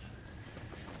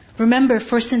 Remember,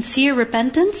 for sincere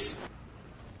repentance,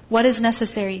 what is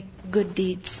necessary? Good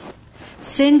deeds.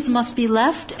 Sins must be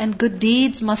left and good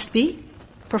deeds must be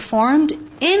performed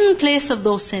in place of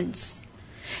those sins.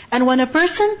 And when a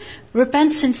person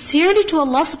repents sincerely to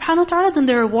Allah subhanahu wa ta'ala, then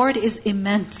the reward is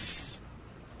immense.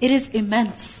 It is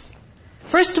immense.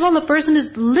 First of all, the person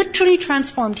is literally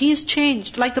transformed. He is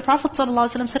changed. Like the Prophet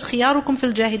ﷺ said, خِيَارُكُمْ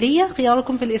فِي الْجَاهِلِيَّةِ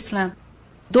خِيَارُكُمْ فِي الْإِسْلَامِ.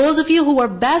 Those of you who were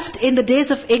best in the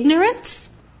days of ignorance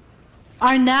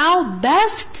are now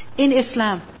best in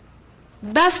Islam.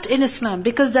 Best in Islam.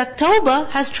 Because that tawbah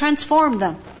has transformed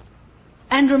them.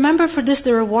 And remember, for this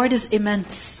the reward is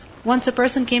immense. Once a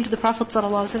person came to the Prophet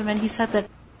ﷺ and he said that,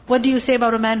 what do you say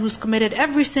about a man who's committed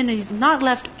every sin and he's not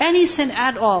left any sin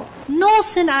at all? No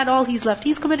sin at all he's left.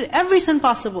 He's committed every sin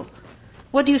possible.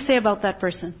 What do you say about that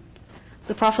person?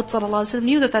 The Prophet ﷺ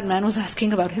knew that that man was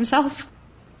asking about himself.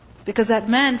 Because that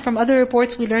man, from other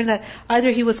reports we learned that either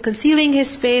he was concealing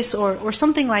his face or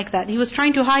something like that. He was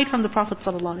trying to hide from the Prophet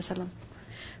ﷺ.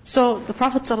 So the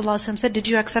Prophet ﷺ said, did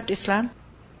you accept Islam?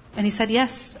 And he said,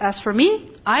 yes. As for me,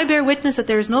 I bear witness that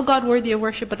there is no God worthy of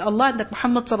worship but Allah, and that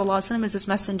Muhammad ﷺ is His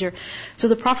messenger. So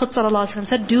the Prophet ﷺ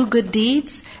said, do good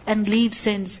deeds and leave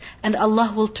sins, and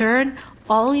Allah will turn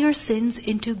all your sins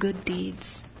into good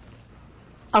deeds.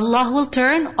 Allah will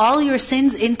turn all your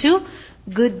sins into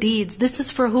good deeds. This is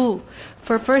for who?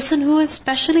 For a person who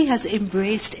especially has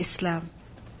embraced Islam.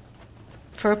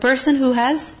 For a person who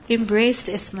has embraced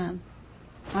Islam.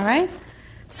 Alright?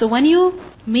 So when you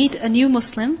meet a new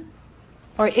Muslim,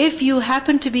 or if you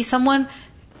happen to be someone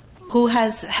who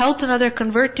has helped another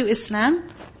convert to Islam,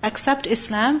 accept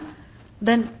Islam,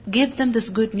 then give them this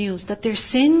good news, that their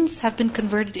sins have been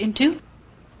converted into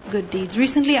good deeds.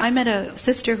 Recently, I met a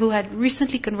sister who had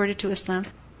recently converted to Islam.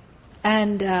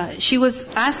 And she was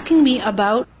asking me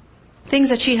about things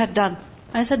that she had done.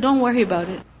 I said, don't worry about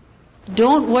it.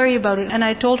 Don't worry about it. And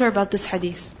I told her about this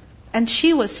hadith. And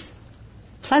she was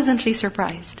pleasantly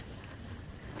surprised.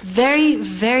 Very,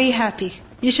 very happy.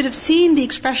 You should have seen the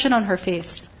expression on her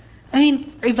face. I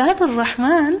mean, Ibadur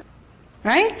Rahman,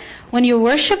 right? When you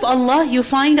worship Allah, you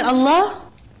find Allah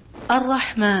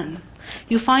Ar-Rahman.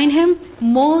 You find Him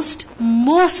most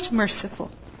merciful.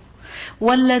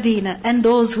 وَالَّذِينَ, and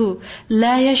those who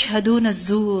لَا يَشْهَدُونَ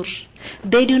الزُّورِ,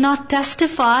 they do not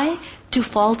testify to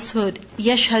falsehood.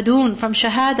 يَشْهَدُون, from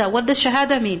shahada. What does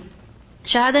shahada mean?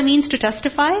 Shahada means to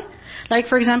testify. Like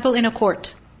for example, in a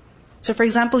court. So for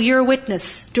example, you're a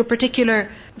witness to a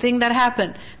particular thing that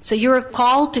happened. So you're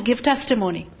called to give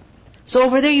testimony. So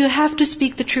over there you have to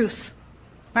speak the truth.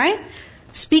 Right?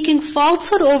 Speaking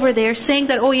falsehood over there, saying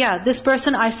that, oh yeah, this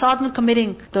person, I saw them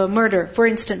committing the murder, for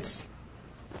instance.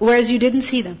 Whereas you didn't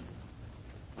see them.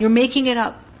 You're making it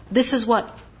up. This is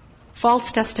what?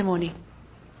 False testimony.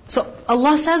 So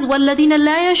Allah says, وَالَّذِينَ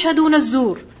لَا يَشْهَدُونَ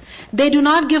الزُّورِ, they do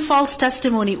not give false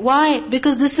testimony. Why?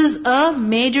 Because this is a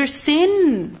major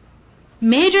sin.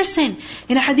 Major sin.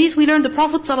 In a hadith we learned the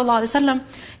Prophet ﷺ,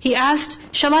 he asked,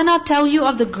 shall I not tell you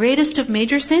of the greatest of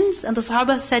major sins? And the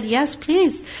Sahaba said, yes,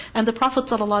 please. And the Prophet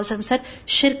ﷺ said,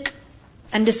 shirk,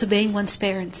 and disobeying one's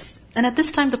parents. And at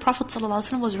this time the Prophet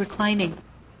ﷺ was reclining.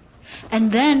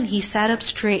 And then he sat up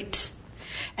straight.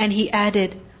 And he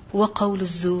added, وَقَوْلُ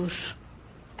الزُّورِ,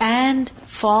 and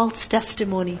false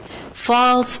testimony.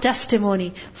 False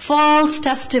testimony. False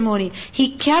testimony.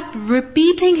 He kept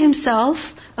repeating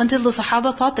himself until the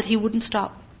Sahaba thought that he wouldn't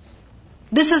stop.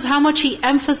 This is how much he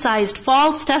emphasized.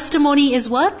 False testimony is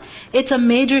what? It's a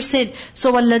major sin.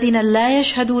 So, وَالَّذِينَ لَا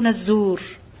يَشْهَدُونَ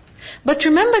الزُّورِ. But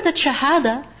remember that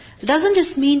shahada doesn't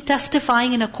just mean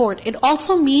testifying in a court. It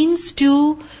also means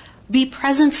to be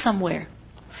present somewhere.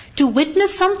 To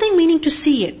witness something, meaning to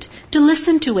see it. To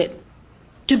listen to it.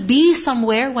 To be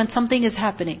somewhere when something is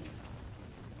happening.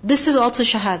 This is also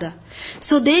shahada.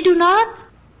 So they do not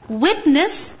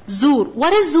witness zur.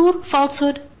 What is zur?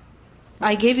 Falsehood.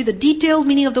 I gave you the detailed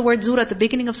meaning of the word zur at the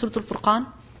beginning of Surah Al-Furqan.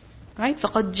 Right?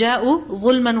 فَقَدْ جَاءُوا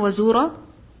ظُلْمًا وَزُورًا.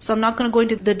 So I'm not going to go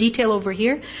into the detail over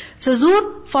here. So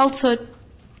zur, falsehood.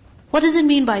 What does it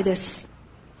mean by this?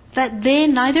 That they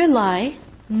neither lie,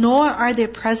 nor are they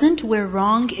present where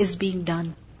wrong is being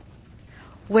done.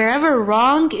 Wherever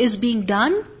wrong is being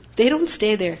done, they don't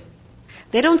stay there.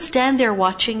 They don't stand there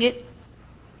watching it.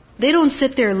 They don't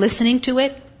sit there listening to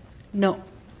it. No.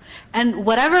 And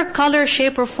whatever color,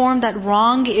 shape or form that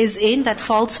wrong is in, that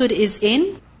falsehood is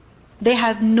in, they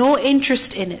have no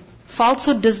interest in it.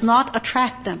 Falsehood does not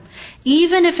attract them.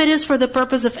 Even if it is for the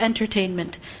purpose of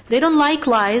entertainment. They don't like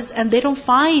lies and they don't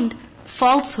find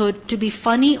falsehood to be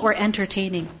funny or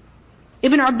entertaining.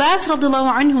 Ibn Abbas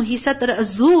radiallahu anhu, he said that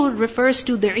az-zur refers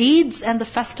to the Eids and the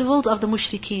festivals of the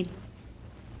mushrikeen.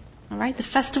 Alright, the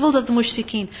festivals of the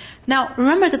mushrikeen. Now,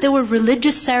 remember that there were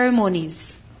religious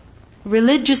ceremonies.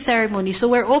 Religious ceremonies. So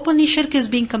where openly shirk is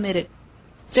being committed.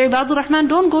 So Ibadur Rahman,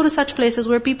 don't go to such places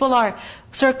where people are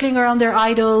circling around their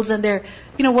idols and they're,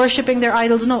 worshipping their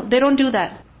idols. No, they don't do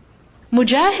that.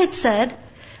 Mujahid said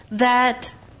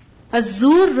that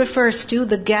Az-zur refers to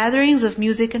the gatherings of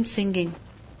music and singing.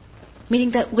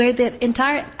 Meaning that where the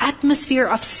entire atmosphere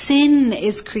of sin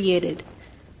is created.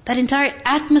 That entire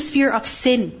atmosphere of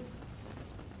sin.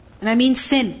 And I mean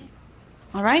sin.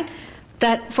 Alright?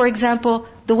 That, for example,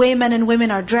 the way men and women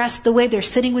are dressed, the way they're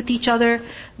sitting with each other,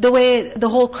 the way the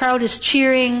whole crowd is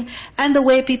cheering, and the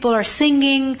way people are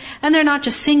singing, and they're not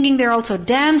just singing, they're also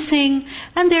dancing,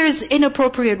 and there's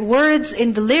inappropriate words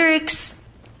in the lyrics.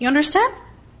 You understand?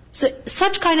 So,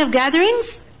 such kind of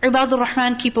gatherings, Ibadur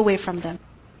Rahman keep away from them.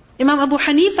 Imam Abu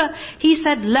Hanifa, he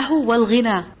said, lahu wal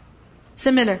ghina.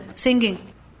 Similar, singing.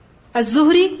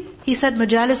 Az-Zuhri, he said,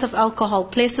 majalis of alcohol,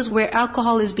 places where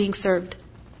alcohol is being served.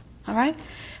 Alright?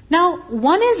 Now,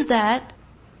 one is that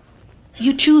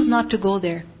you choose not to go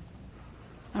there.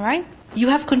 Alright? You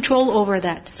have control over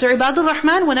that. So Ibadur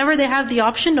Rahman, whenever they have the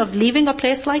option of leaving a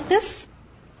place like this,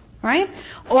 right?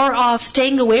 Or of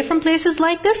staying away from places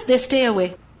like this, they stay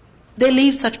away. They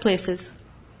leave such places.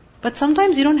 But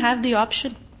sometimes you don't have the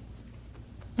option.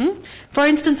 For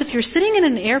instance, if you're sitting in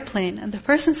an airplane and the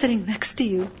person sitting next to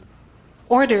you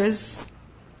orders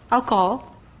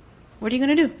alcohol, what are you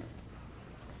going to do?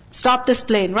 Stop this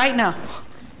plane right now.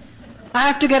 I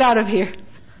have to get out of here.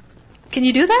 Can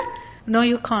you do that? No,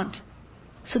 you can't.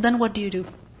 So then what do you do?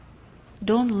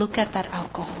 Don't look at that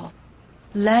alcohol.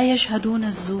 La yashhadun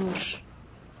az-zur.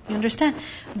 You understand?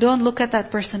 Don't look at that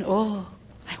person. Oh,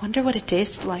 I wonder what it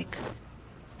tastes like.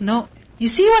 No. You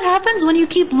see what happens when you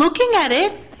keep looking at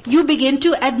it? You begin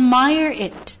to admire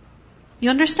it. You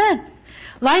understand?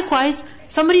 Likewise,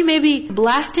 somebody may be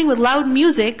blasting with loud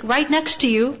music right next to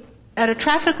you at a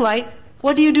traffic light.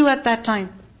 What do you do at that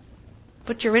time?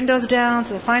 Put your windows down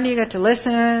so finally you get to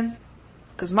listen.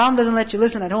 Because mom doesn't let you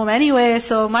listen at home anyway,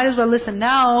 so might as well listen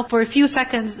now for a few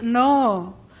seconds.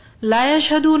 No. La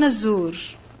yashhadun az-zur.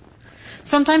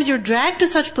 Sometimes you're dragged to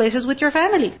such places with your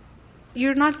family.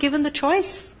 You're not given the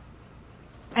choice.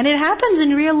 And it happens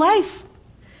in real life.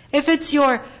 If it's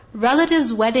your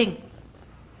relative's wedding.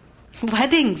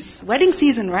 Wedding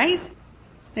season, right?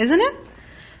 Isn't it?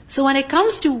 So when it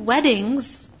comes to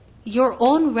weddings, your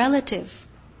own relative,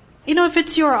 if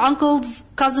it's your uncle's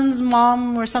cousin's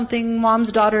mom or something,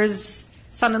 mom's daughter's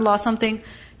son-in-law, something,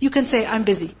 you can say, I'm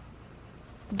busy.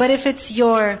 But if it's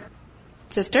your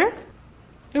sister,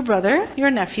 your brother, your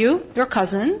nephew, your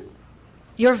cousin,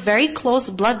 your very close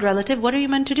blood relative, what are you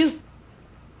meant to do?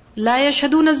 La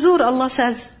yashhadun az-zur, Allah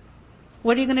says.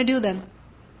 What are you going to do then?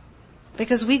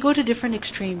 Because we go to different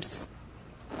extremes.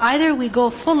 Either we go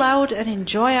full out and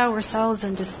enjoy ourselves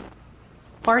and just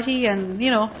party and,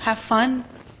 have fun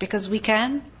because we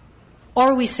can.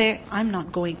 Or we say, I'm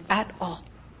not going at all.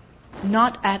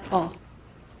 Not at all.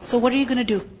 So what are you going to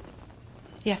do?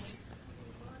 Yes.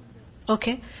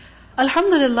 Okay.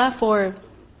 Alhamdulillah for,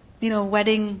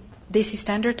 wedding Desi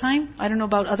standard time. I don't know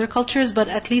about other cultures, but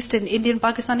at least in Indian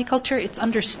Pakistani culture, it's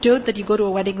understood that you go to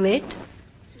a wedding late.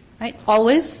 Right?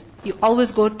 Always. You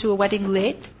always go to a wedding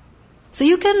late. So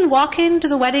you can walk into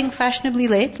the wedding fashionably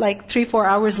late, like 3-4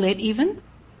 hours late even.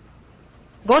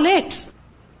 Go late.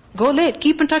 Go late.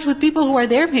 Keep in touch with people who are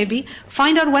there maybe.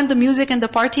 Find out when the music and the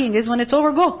partying is. When it's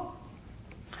over, go.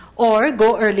 Or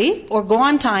go early, or go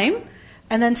on time,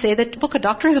 and then say that book a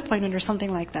doctor's appointment or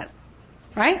something like that.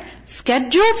 Right?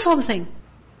 Schedule something.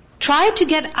 Try to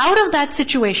get out of that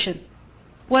situation.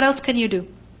 What else can you do?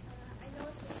 I know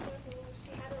a sister who,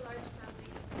 she had a large family,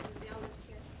 and they all lived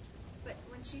here. But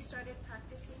when she started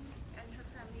practicing, and her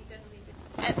family didn't leave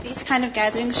it. At these kind of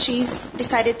gatherings, she's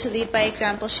decided to lead by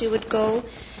example. She would go,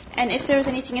 and if there was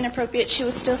anything inappropriate, she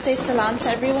would still say salam to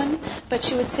everyone, but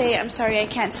she would say, I'm sorry, I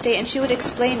can't stay, and she would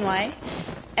explain why.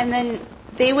 And then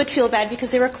they would feel bad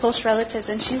because they were close relatives,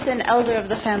 and she's an elder of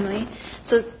the family.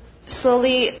 So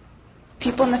slowly,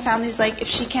 people in the family is like, if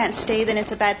she can't stay, then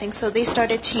it's a bad thing. So they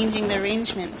started changing the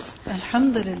arrangements.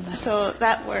 Alhamdulillah. So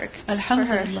that worked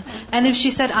Alhamdulillah. for her. And if she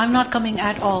said, I'm not coming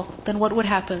at all, then what would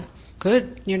happen?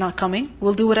 Good, you're not coming.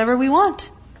 We'll do whatever we want.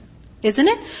 Isn't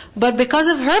it? But because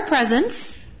of her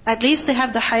presence, at least they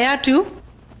have the haya to,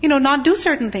 not do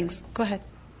certain things. Go ahead.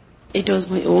 It was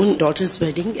my own daughter's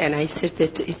wedding, and I said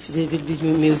that if there will be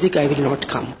music, I will not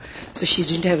come. So she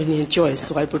didn't have any choice.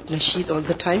 So I put nasheed all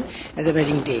the time at the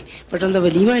wedding day. But on the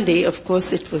walima day, of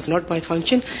course, it was not my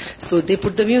function. So they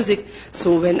put the music.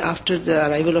 So when after the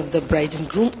arrival of the bride and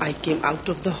groom, I came out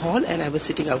of the hall and I was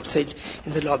sitting outside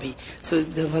in the lobby. So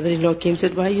the mother-in-law came and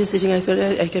said, why are you sitting? I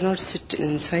said, I cannot sit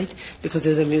inside because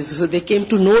there's a music. So they came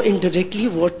to know indirectly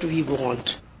what we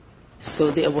want. So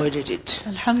they avoided it.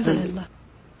 Alhamdulillah.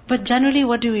 But generally,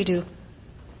 what do?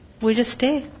 We just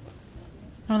stay.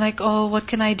 We're like, oh, what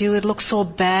can I do? It looks so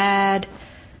bad.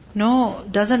 No,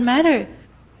 doesn't matter.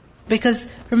 Because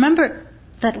remember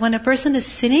that when a person is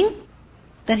sinning,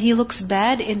 then he looks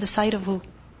bad in the sight of who?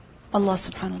 Allah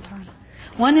subhanahu wa ta'ala.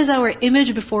 One is our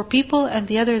image before people and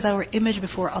the other is our image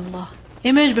before Allah.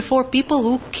 Image before people,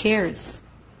 who cares?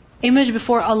 Image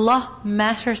before Allah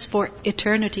matters for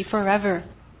eternity, forever.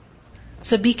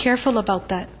 So be careful about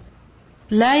that.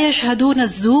 لا يشهدون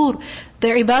الزور. The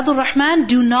Ibadur Rahman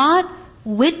do not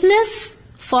witness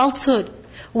falsehood.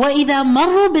 وَإِذَا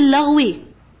مَرُّوا بِاللَّغْوِ.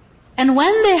 And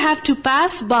when they have to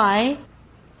pass by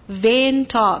vain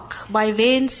talk, by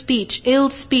vain speech, ill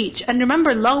speech. And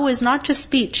remember, laghu is not just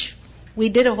speech. We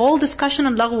did a whole discussion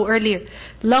on laghu earlier.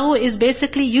 Laghu is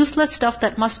basically useless stuff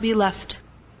that must be left.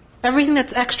 Everything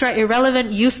that's extra,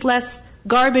 irrelevant, useless,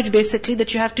 garbage basically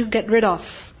that you have to get rid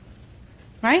of.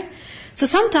 Right? So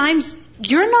sometimes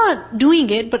you're not doing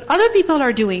it, but other people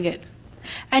are doing it.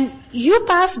 And you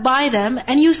pass by them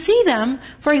and you see them,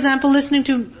 for example, listening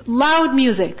to loud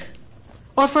music.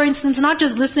 Or for instance, not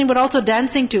just listening but also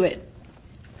dancing to it.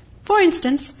 For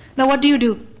instance, now what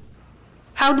do?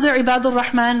 How do the Ibadur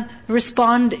Rahman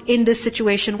respond in this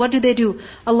situation? What do?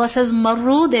 Allah says,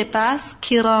 Marru, they pass,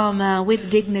 kirama, with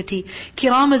dignity.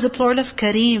 Kiram is a plural of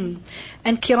kareem.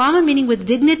 And kirama meaning with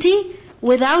dignity,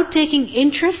 without taking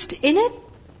interest in it.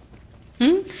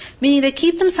 Meaning they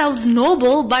keep themselves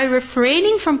noble by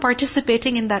refraining from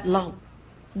participating in that love.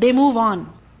 They move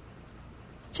on.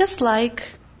 Just like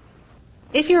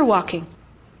if you're walking.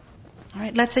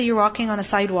 Alright, let's say you're walking on a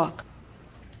sidewalk.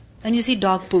 And you see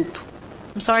dog poop.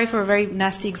 I'm sorry for a very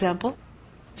nasty example.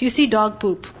 If you see dog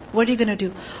poop, what are you going to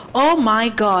do? Oh my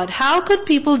God, how could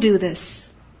people do this?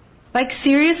 Like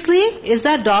seriously? Is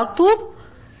that dog poop?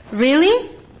 Really?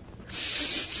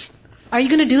 Are you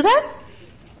going to do that?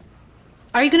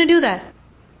 Are you going to do that?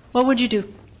 What would you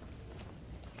do?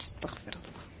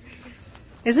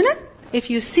 Isn't it? If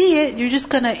you see it, you're just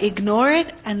going to ignore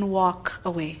it and walk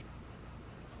away.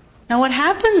 Now what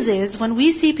happens is, when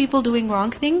we see people doing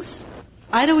wrong things,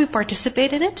 either we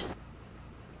participate in it,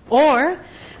 or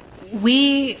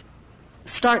we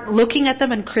start looking at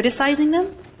them and criticizing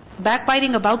them,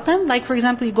 backbiting about them. Like for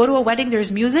example, you go to a wedding,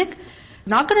 there's music,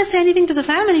 not going to say anything to the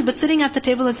family, but sitting at the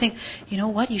table and saying, you know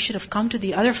what, you should have come to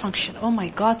the other function. Oh my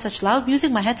God, such loud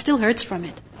music, my head still hurts from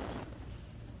it.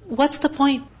 What's the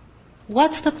point?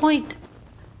 What's the point?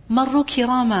 Marru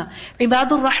kirama.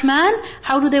 Ibadur Rahman,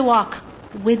 how do they walk?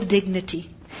 With dignity.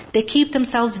 They keep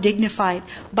themselves dignified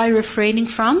by refraining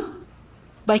from,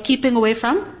 by keeping away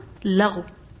from laghu.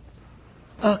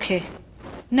 Okay.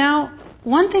 Now,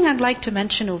 one thing I'd like to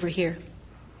mention over here.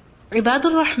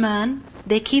 Ibadur Rahman,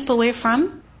 they keep away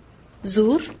from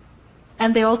zur,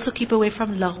 and they also keep away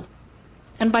from laghu.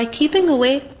 And by keeping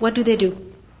away, what do?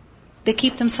 They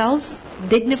keep themselves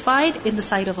dignified in the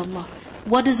sight of Allah.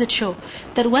 What does it show?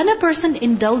 That when a person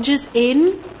indulges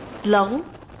in laghu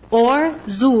or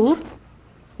zur,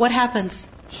 what happens?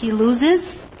 He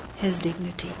loses his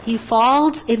dignity. He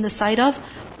falls in the sight of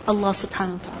Allah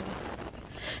subhanahu wa ta'ala.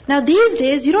 Now these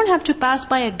days, you don't have to pass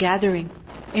by a gathering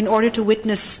in order to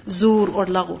witness zur or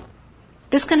laghu.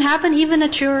 This can happen even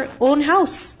at your own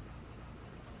house,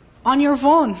 on your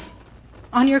phone,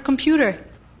 on your computer.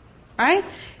 Right?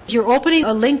 You're opening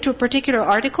a link to a particular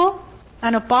article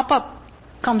and a pop-up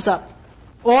comes up.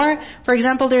 Or, for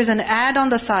example, there's an ad on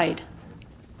the side.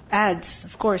 Ads,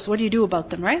 of course, what do you do about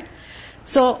them, right?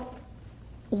 So,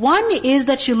 one is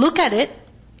that you look at it,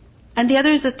 and the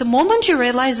other is that the moment you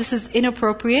realize this is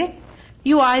inappropriate,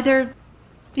 you either,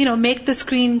 make the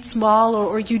screen small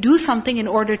or you do something in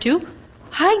order to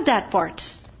hide that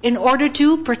part, in order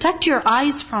to protect your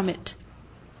eyes from it.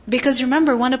 Because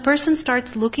remember, when a person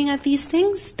starts looking at these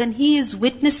things, then he is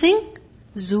witnessing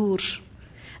zur.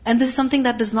 And this is something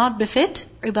that does not befit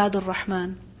Ibadur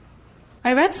Rahman.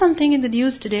 I read something in the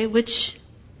news today which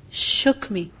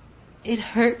shook me. It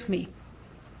hurt me.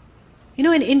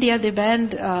 In India they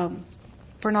banned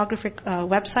pornographic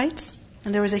websites.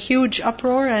 And there was a huge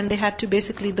uproar and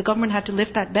the government had to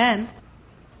lift that ban.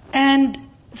 And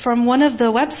from one of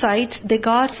the websites, they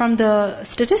got from the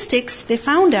statistics, they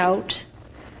found out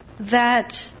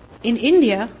that in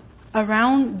India,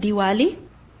 around Diwali,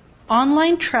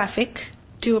 online traffic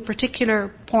to a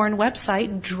particular porn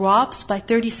website drops by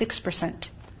 36%.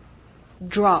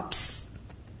 Drops.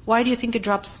 Why do you think it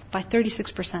drops by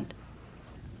 36%?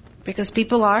 Because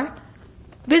people are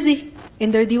busy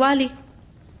in their Diwali.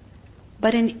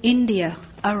 But in India,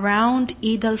 around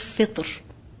Eid al-Fitr,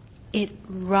 it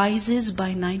rises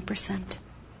by 9%.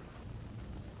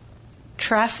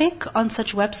 Traffic on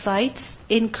such websites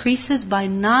increases by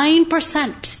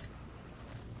 9%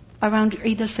 around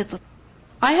Eid al-Fitr.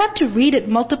 I had to read it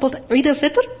multiple times. Eid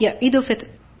al-Fitr? Yeah, Eid al-Fitr.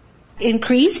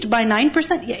 Increased by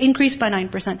 9%? Yeah, increased by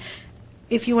 9%.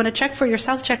 If you want to check for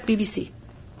yourself, check BBC.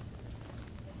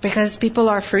 Because people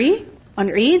are free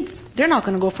on Eid. They're not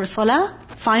going to go for salah.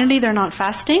 Finally, they're not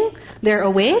fasting. They're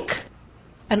awake.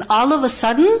 And all of a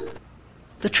sudden,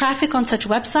 the traffic on such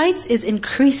websites is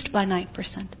increased by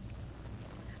 9%.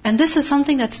 And this is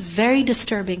something that's very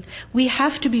disturbing. We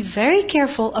have to be very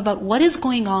careful about what is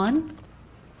going on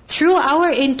through our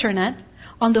internet,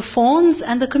 on the phones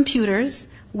and the computers,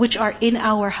 which are in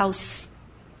our house.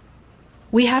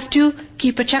 We have to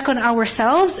keep a check on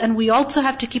ourselves, and we also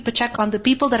have to keep a check on the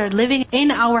people that are living in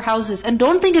our houses. And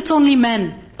don't think it's only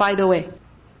men, by the way.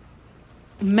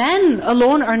 Men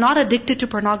alone are not addicted to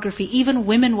pornography. Even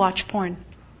women watch porn.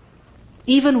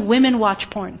 Even women watch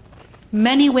porn.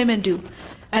 Many women do.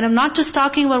 And I'm not just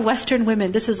talking about Western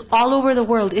women. This is all over the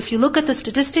world. If you look at the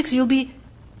statistics, you'll be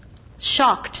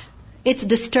shocked. It's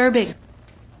disturbing.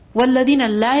 وَالَّذِينَ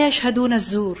لَا يَشْهَدُونَ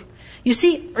الزُّورِ. You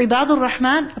see, Ibadur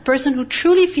Rahman, a person who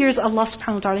truly fears Allah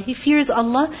subhanahu wa ta'ala, he fears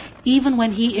Allah even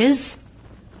when he is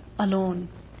alone,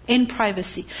 in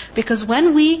privacy. Because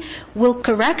when we will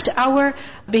correct our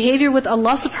behavior with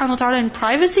Allah subhanahu wa ta'ala in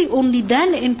privacy, only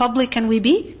then in public can we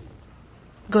be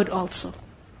good also.